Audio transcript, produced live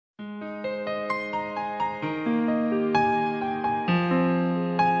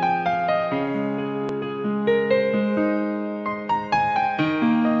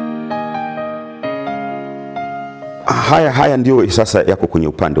haya ndio sasa yako kwenye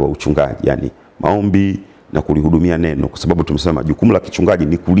upande wa uchungaji, yani maombi na kulihudumia neno, kwa sababu tumesema jukumu la kichungaji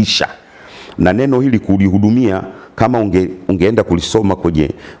ni kulisha. Na neno hili kulihudumia, kama ungeenda kulisoma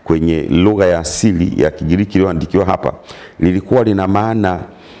kwenye lugha ya asili ya Kigiriki iliyoandikiwa hapa, lilikuwa lina maana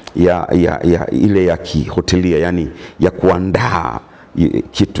ile ya kihotelia, yani ya kuandaa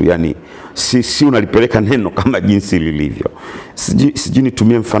kitu, yani si unalipeleka neno kama jinsi lilivyo. Sijui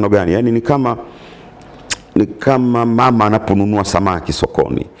nitumie mfano gani, yani ni kama mama anaponunua samaki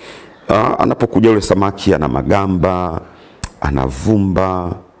sokoni. Anapokuja yule samaki ana magamba,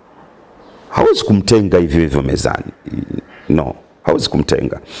 anavumba, hawezi kumtenga hivyo mezani. No, hawezi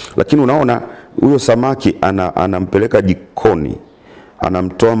kumtenga. Lakini unaona huyo samaki anampeleka jikoni,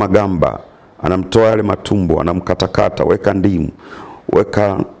 anamtoa magamba, anamtoa yale matumbo, anamkatakata, weka ndimu,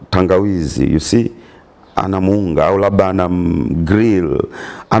 weka tangawizi, you see, anamuunga au labda anamgrill,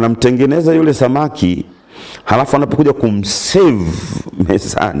 anamtengeneza yule samaki, halafu anapokuja kumsave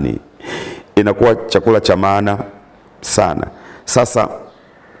mezani, inakuwa chakula cha maana sana. Sasa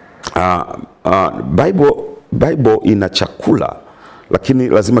Bible ina chakula, lakini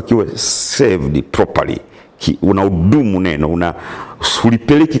lazima kiwe saved properly. Unahudumu neno,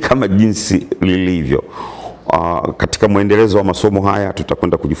 ulipeleki kama jinsi lilivyo. Katika muendelezo wa masomo haya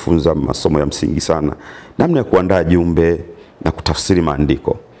tutakwenda kujifunza masomo ya msingi sana, namna ya kuandaa jumbe na kutafsiri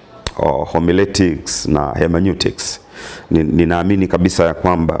maandiko, homiletics na hermeneutics. Ninaamini kabisa ya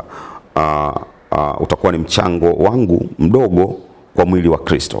kwamba utakuwa ni mchango wangu mdogo kwa mwili wa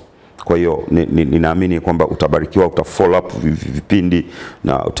Kristo. Kwa hiyo ninaamini kwamba utabarikiwa, utafollow up vipindi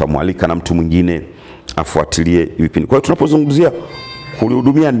na utamwalika na mtu mwingine afuatilie vipindi. Kwa hiyo tunapozungumzia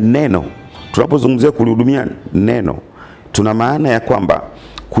kulihudumia neno, tuna maana ya kwamba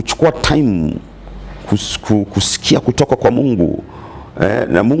kuchukua time kusikia kutoka kwa Mungu.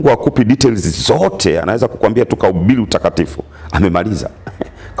 Na Mungu hakupi details zote, anaweza kukwambia tu kahubiri utakatifu, amemaliza.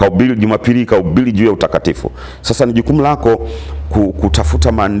 Kahubiri Jumapili, kahubiri juu ya utakatifu. Sasa ni jukumu lako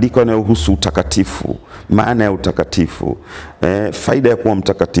kutafuta maandiko yanayohusu utakatifu, maana ya utakatifu, faida ya kuwa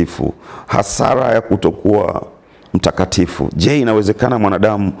mtakatifu, hasara ya kutokuwa mtakatifu. Je, inawezekana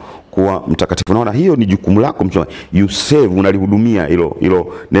mwanadamu kuwa mtakatifu? Naona hiyo ni jukumu lako mchungaji. You save, unalihudumia hilo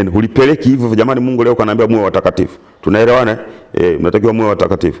neno. Ulipeleki hivyo, jamani, Mungu leo kanaambia muwe watakatifu. Tunaelewana? Mnatakiwa muwe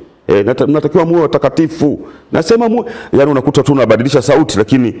watakatifu. Mnatakiwa muwe watakatifu. Nasema muwe, yani unakuta tu unabadilisha sauti,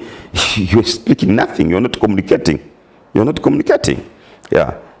 lakini you are speaking nothing, you are not communicating. You are not communicating.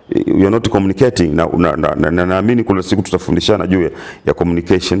 Yeah. You are not communicating. Na naamini kuna siku tutafundishana juu ya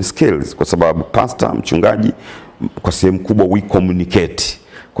communication skills, kwa sababu pastor, mchungaji, kwa sehemu kubwa we communicate.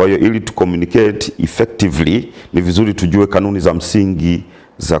 Kwa hiyo ili tu communicate effectively ni vizuri tujue kanuni za msingi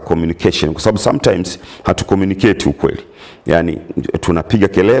za communication, kwa sababu sometimes hatu communicate ukweli. Yani tunapiga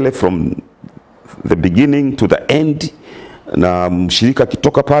kelele from the beginning to the end, na mshirika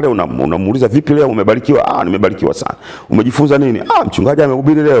kitoka pale unamuuliza vipi leo umebarikiwa? Nimebarikiwa sana. Umejifunza nini? Mchungaji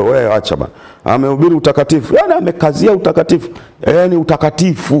amehubiri leo. Wewe acha bana. Amehubiri utakatifu. Yani amekazia utakatifu. Ni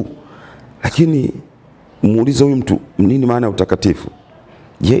utakatifu. Lakini muulize huyu mtu, nini maana ya utakatifu?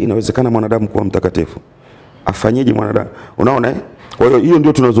 Je, inawezekana mwanadamu kuwa mtakatifu? Afanyeje mwanadamu? Unaona? Kwa hiyo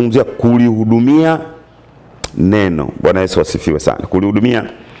ndio tunazungumzia kulihudumia neno. Bwana Yesu asifiwe sana. Kulihudumia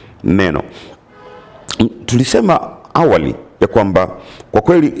neno. Tulisema awali ya kwamba kwa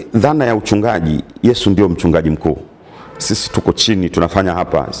kweli dhana ya uchungaji, Yesu ndio mchungaji mkuu. Sisi tuko chini, tunafanya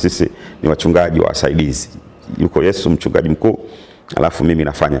hapa, sisi ni wachungaji wasaidizi. Yuko Yesu mchungaji mkuu, alafu mimi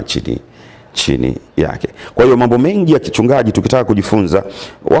nafanya chini yake. Kwa hiyo mambo mengi ya kichungaji tukitaka kujifunza,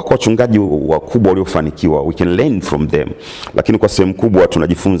 wako wachungaji wakubwa waliofanikiwa, we can learn from them. Lakini kwa sehemu kubwa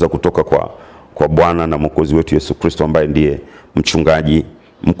tunajifunza kutoka kwa Bwana na Mwokozi wetu Yesu Kristo, ambaye ndiye mchungaji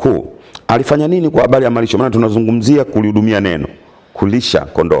mkuu. Alifanya nini kwa habari ya malisho? Maana tunazungumzia kulihudumia neno, kulisha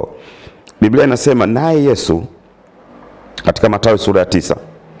kondoo. Biblia inasema naye Yesu katika Mathayo sura ya 9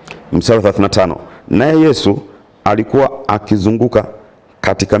 mstari 35, naye Yesu alikuwa akizunguka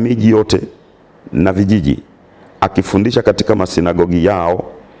katika miji yote na vijiji, akifundisha katika masinagogi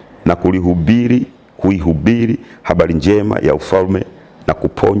yao na kuihubiri habari njema ya ufalme na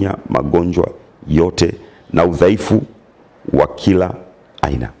kuponya magonjwa yote na udhaifu wa kila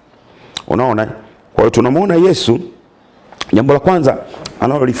aina. Unaona? Kwa hiyo tunamwona Yesu, jambo la kwanza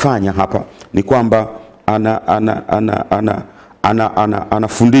analolifanya hapa ni kwamba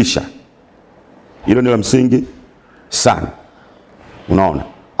anafundisha. Hilo ni la msingi sana. Unaona?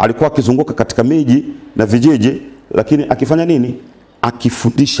 Alikuwa akizunguka katika miji na vijiji, lakini akifanya nini?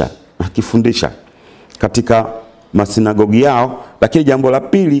 Akifundisha katika masinagogi yao. Lakini jambo la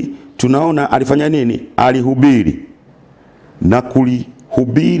pili tunaona alifanya nini? Alihubiri na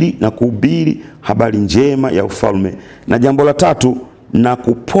hubiri na kuhubiri habari njema ya ufalme. Na jambo la tatu, na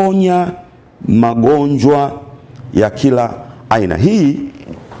kuponya magonjwa ya kila aina. Hii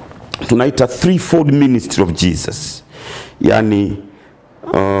tunaita threefold ministry of Jesus. Yani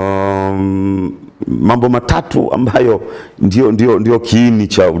mambo matatu ambayo ndio kiini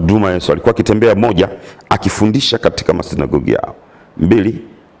cha huduma ya Yesu. Alikuwa akitembea, moja, akifundisha katika masinagogi yao; mbili,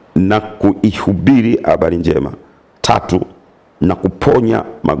 na kuihubiri habari njema; tatu, na kuponya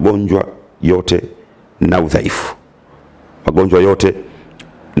magonjwa yote na udhaifu. Magonjwa yote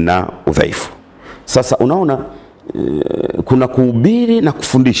na udhaifu. Sasa unaona, kuna kuhubiri na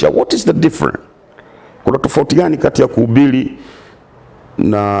kufundisha. What is the difference? Kuna tofauti gani kati ya kuhubiri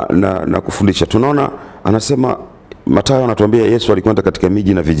na kufundisha? Tunaona anasema, Mathayo anatuambia Yesu alikwenda katika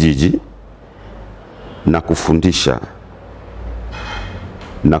miji na vijiji na kufundisha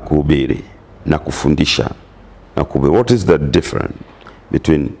na kuhubiri na kufundisha na kuhubiri. What is the difference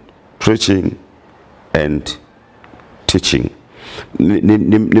between preaching and teaching?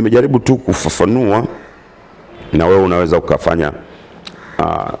 Nimejaribu tu kufafanua, na wewe unaweza ukafanya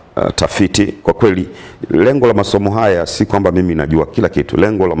tafiti. Kwa kweli lengo la masomo haya si kwamba mimi najua kila kitu.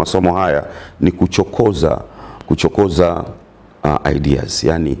 Lengo la masomo haya ni kuchokoza ideas.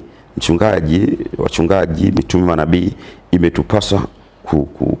 Yani wachungaji, mitume, manabii, imetupasa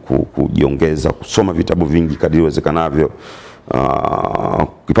kujiongeza, kusoma vitabu vingi kadri iwezekanavyo,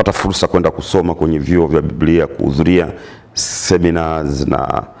 ukipata fursa kwenda kusoma kwenye vyuo vya Biblia, kuhudhuria seminars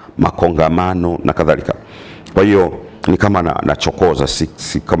na makongamano na kadhalika. Kwa hiyo ni kama nachokoza,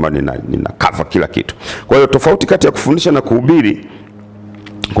 si kama nina cover kila kitu. Kwa hiyo tofauti kati ya kufundisha na kuhubiri,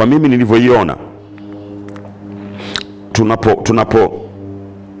 kwa mimi nilivyoiona,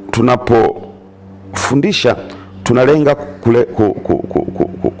 tunapofundisha tunalenga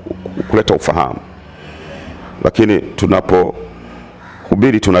kuleta ufahamu, lakini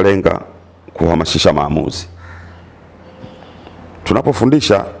tunapohubiri tunalenga kuhamasisha maamuzi.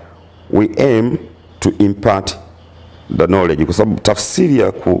 Tunapofundisha, we aim to impart the knowledge, kwa sababu tafsiri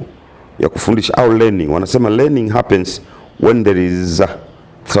ya kufundisha au learning, wanasema learning happens when there is a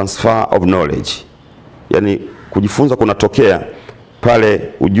transfer of knowledge. Yani kujifunza kunatokea pale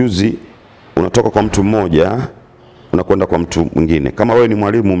ujuzi unatoka kwa mtu mmoja unakwenda kwa mtu mwingine. Kama wewe ni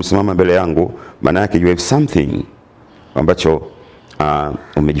mwalimu umesimama mbele yangu, maana yake you have something ambacho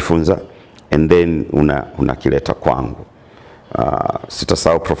umejifunza and then unakileta kwangu.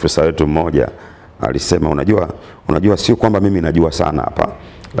 Sitasahau profesa wetu mmoja alisema, unajua sio kwamba mimi najua sana hapa,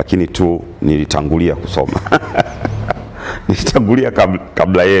 lakini tu nilitangulia kusoma. Nilitangulia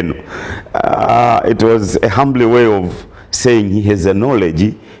kabla yenu. It was a humble way of saying he has a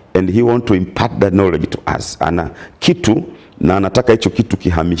knowledge and he want to impart that knowledge to us. Ana kitu na anataka hicho kitu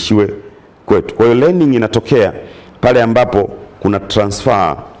kihamishiwe kwetu. Kwa hiyo learning inatokea pale ambapo kuna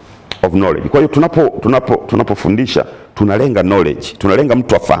transfer of knowledge. Kwa hiyo tunapofundisha tunalenga knowledge, tunalenga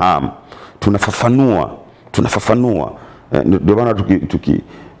mtu afahamu, tunafafanua. Ndio maana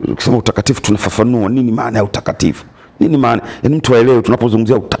tukisema utakatifu tunafafanua nini maana ya utakatifu. Nini maana? Yaani mtu aelewe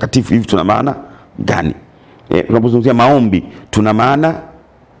tunapozungumzia utakatifu hivi tuna maana gani? Tunapozungumzia maombi tuna maana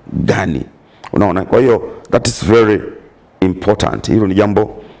gani? Unaona? Kwa hiyo that is very important. Hilo ni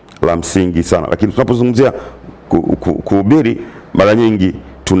jambo la msingi sana. Lakini tunapozungumzia kuhubiri, mara nyingi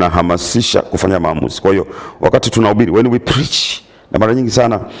tunahamasisha kufanya maamuzi. Kwa hiyo wakati tunahubiri, when we preach, na mara nyingi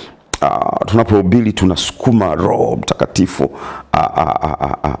sana tunapohubiri tunasukuma Roho Mtakatifu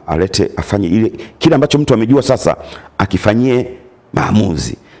afanye ile kile ambacho mtu amejua sasa akifanyie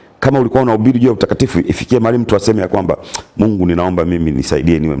maamuzi. Kama ulikuwa unahubiri juu ya utakatifu, ifikie mahali mtu aseme ya kwamba Mungu, ninaomba mimi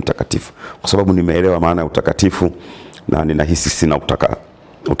nisaidie niwe mtakatifu, kwa sababu nimeelewa maana ya utakatifu na ninahisi sina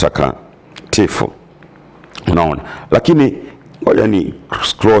utakatifu. Unaona? Lakini ngoja ni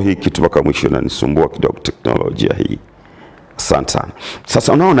scroll hii kitu mpaka mwisho, na nisumbua kidogo teknolojia hii. Asante sana.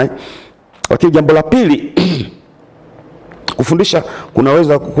 Sasa unaona, lakini jambo la pili, kufundisha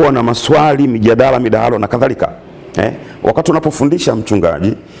kunaweza kuwa na maswali, mijadala, midahalo na kadhalika. Wakati unapofundisha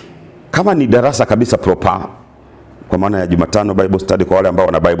mchungaji, kama ni darasa kabisa proper, kwa maana ya Jumatano Bible study kwa wale ambao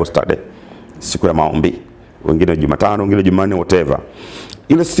wana Bible study, siku ya maombi, wengine Jumatano, wengine Jumanne, whatever.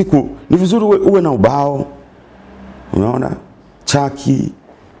 Ile siku ni vizuri uwe na ubao, unaona, chaki,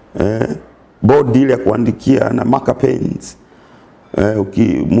 board ile ya kuandikia na marker pens.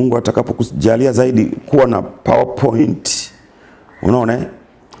 Mungu atakapokujalia zaidi kuwa na PowerPoint, unaona,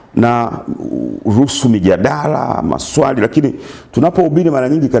 na ruhusu mijadala, maswali. Lakini tunapohubiri mara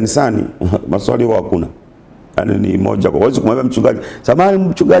nyingi kanisani maswali huwa hakuna. Yaani ni moja kwa moja kumwambia mchungaji, samahani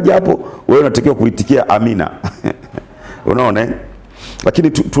mchungaji, hapo wewe unatakiwa kuitikia amina. Unaona? Lakini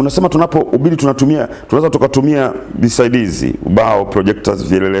tunasema tunapohubiri tunaweza tukatumia visaidizi, ubao, projectors,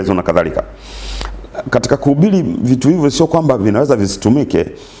 vielelezo na kadhalika. Katika kuhubiri vitu hivyo sio kwamba vinaweza visitumike,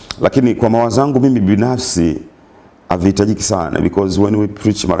 lakini kwa mawazo yangu mimi binafsi havihitajiki sana, because when we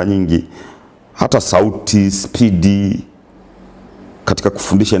preach mara nyingi hata sauti, speedi katika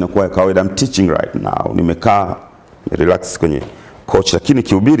kufundisha inakuwa ya kawaida. I'm teaching right now, nimekaa relax kwenye coach, lakini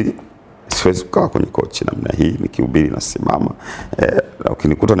kihubiri siwezi kukaa kwenye coach namna hii. Nikihubiri nasimama,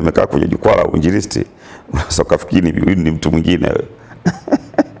 ukinikuta nimekaa kwenye jukwaa la uinjilisti unaweza kufikiri ni mtu mwingine wewe.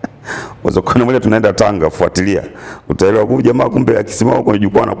 Wazo kuna mmoja tunaenda Tanga, fuatilia utaelewa huyu jamaa kumbe akisimama kwenye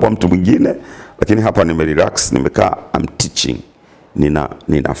jukwaa anakuwa mtu mwingine. Lakini hapa relax, nimekaa, I'm teaching,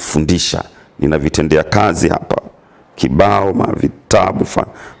 ninafundisha, ninavitendea kazi hapa, kibao, vitabu,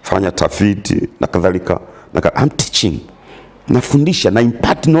 fanya tafiti na kadhalika. I'm teaching, nafundisha, na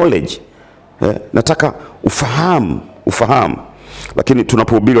impart knowledge. Nataka ufahamu. Lakini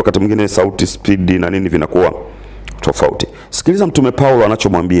tunapohubiri wakati mwingine sauti, speed na nini vinakuwa tofauti. Sikiliza Mtume Paulo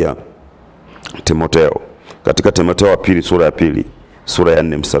anachomwambia Timotheo katika Timotheo wa pili sura ya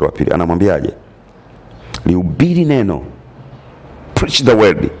 4 mstari wa 2. Anamwambiaje? Lihubiri neno, preach the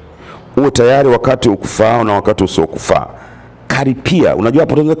word. Uwe tayari wakati ukufaa na wakati usiokufaa. Karipia, unajua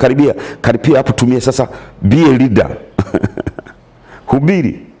hapo tunaweza karipia hapo tumie sasa, be a leader.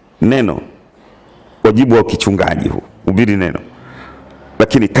 Hubiri neno, wajibu wa kichungaji huu, hubiri neno.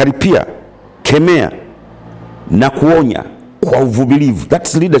 Lakini karipia, kemea na kuonya kwa uvumilivu.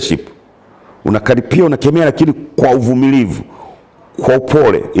 That's leadership. Unakaripia, unakemea, lakini kwa uvumilivu, kwa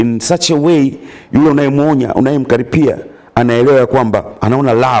upole, in such a way yule unayemuonya, unayemkaripia anaelewa kwamba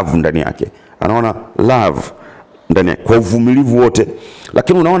anaona love ndani yake, anaona love ndani yake, kwa uvumilivu wote.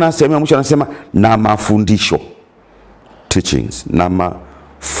 Lakini unaona sehemu ya mwisho anasema na mafundisho, teachings, na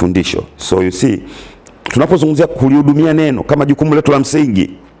mafundisho. So you see, tunapozungumzia kulihudumia neno kama jukumu letu la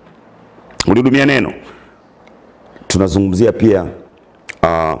msingi, kulihudumia neno, tunazungumzia pia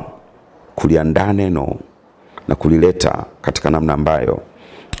kuliandaa neno na kulileta katika namna ambayo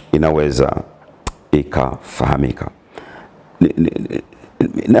inaweza ikafahamika.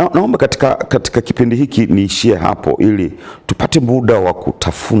 Naomba katika kipindi hiki niishie hapo ili tupate muda wa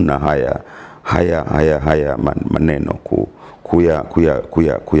kutafuna haya maneno,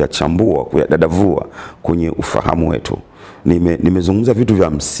 kuyachambua, kuyadadavua kwenye ufahamu wetu. Nimezungumza vitu vya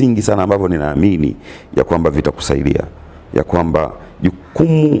msingi sana ambavyo ninaamini ya kwamba vitakusaidia, ya kwamba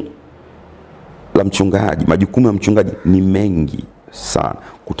jukumu la mchungaji, majukumu ya mchungaji ni mengi sana: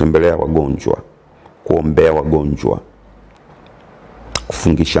 kutembelea wagonjwa, kuombea wagonjwa,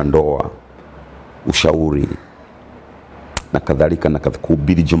 kufungisha ndoa, ushauri na kadhalika, na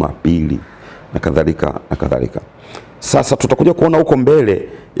kuhubiri Jumapili na kadhalika na kadhalika. Sasa tutakuja kuona huko mbele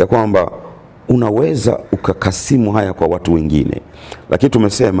ya kwamba unaweza ukakasimu haya kwa watu wengine, lakini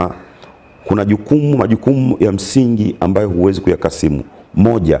tumesema kuna majukumu ya msingi ambayo huwezi kuyakasimu.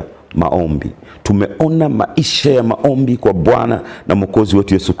 Moja, maombi. Tumeona maisha ya maombi kwa Bwana na Mwokozi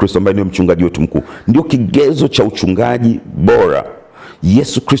wetu Yesu Kristo, ambaye ndio mchungaji wetu mkuu, ndio kigezo cha uchungaji bora.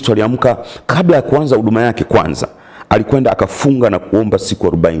 Yesu Kristo aliamka, kabla ya kuanza huduma yake, kwanza alikwenda akafunga na kuomba siku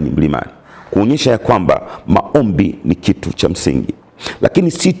 40 mlimani, kuonyesha ya kwamba maombi ni kitu cha msingi.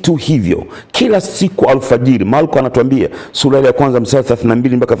 Lakini si tu hivyo, kila siku alfajiri, Marko anatuambia sura ya kwanza mstari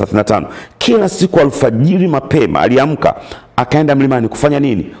 32 mpaka 35, kila siku alfajiri mapema aliamka akaenda mlimani kufanya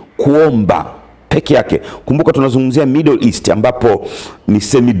nini? Kuomba peke yake. Kumbuka tunazungumzia Middle East ambapo ni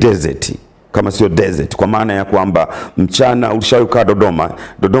semi desert, kama sio desert, kwa maana ya kwamba mchana ulishayokaa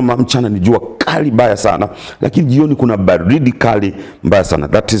Dodoma mchana ni jua kali baya sana, lakini jioni kuna baridi kali mbaya sana.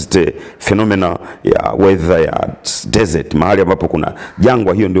 That is the phenomena ya weather ya desert, mahali ambapo kuna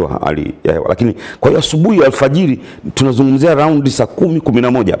jangwa. Hiyo ndio hali ya hewa. Lakini kwa hiyo asubuhi, alfajiri, tunazungumzia round saa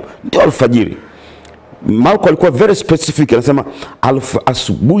 10-11 ndio alfajiri. Marko alikuwa very specific, anasema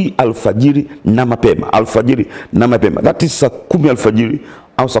asubuhi, alfajiri na mapema, alfajiri na mapema. That is saa 10 alfajiri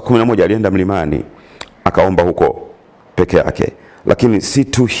au saa 11 alienda mlimani akaomba huko peke yake. Lakini si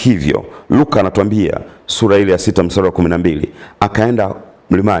tu hivyo, Luka anatuambia sura ile ya 6 mstari wa 12, akaenda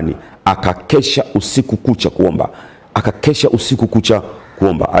mlimani akakesha usiku kucha kuomba. Akakesha usiku kucha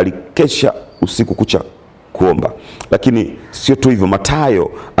kuomba, alikesha usiku kucha kuomba. Lakini sio tu hivyo,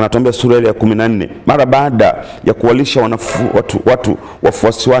 Mathayo anatuambia sura ile ya 14, mara baada ya kuwalisha watu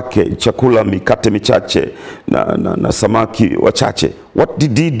wafuasi wake chakula, mikate michache na samaki wachache, what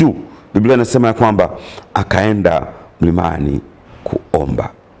did he do? Biblia inasema ya kwamba akaenda mlimani kuomba.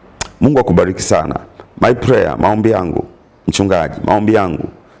 Mungu akubariki sana. My prayer, maombi yangu mchungaji, maombi yangu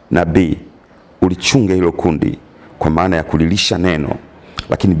nabii, ulichunge hilo kundi kwa maana ya kulilisha neno,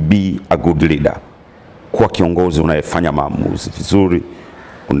 lakini be a good leader. kuwa kiongozi unayefanya maamuzi vizuri,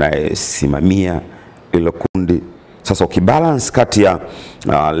 unayesimamia ile kundi. Sasa ukibalance kati ya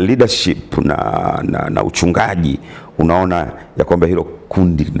leadership na uchungaji, unaona ya kwamba hilo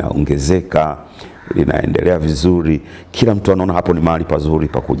kundi linaongezeka, linaendelea vizuri, kila mtu anaona hapo ni mahali pazuri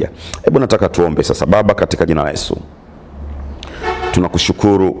pa kuja. Hebu nataka tuombe sasa. Baba, katika jina la Yesu,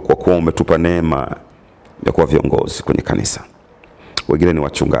 tunakushukuru kwa kuwa umetupa neema ya kuwa viongozi kwenye kanisa. Wengine ni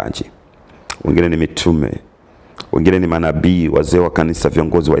wachungaji, wengine ni mitume, wengine ni manabii, wazee wa kanisa,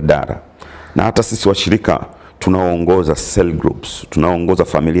 viongozi wa idara, na hata sisi washirika tunaoongoza cell groups, tunaoongoza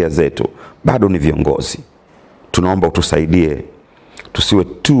familia zetu, bado ni viongozi. Tunaomba utusaidie tusiwe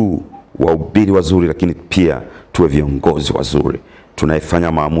tu wahubiri wazuri, lakini pia tuwe viongozi wazuri,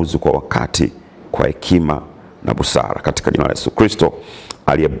 tunayefanya maamuzi kwa wakati, kwa hekima na busara, katika jina la Yesu Kristo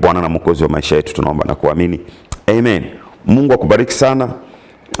aliye Bwana na Mwokozi wa maisha yetu tunaomba na kuamini, amen. Mungu akubariki sana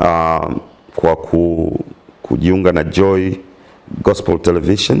kwa kujiunga na Joy Gospel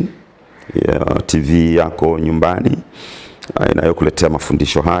Television, TV yako nyumbani inayokuletea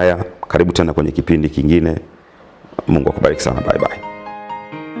mafundisho haya. Karibu tena kwenye kipindi kingine. Mungu akubariki sana. Bye bye.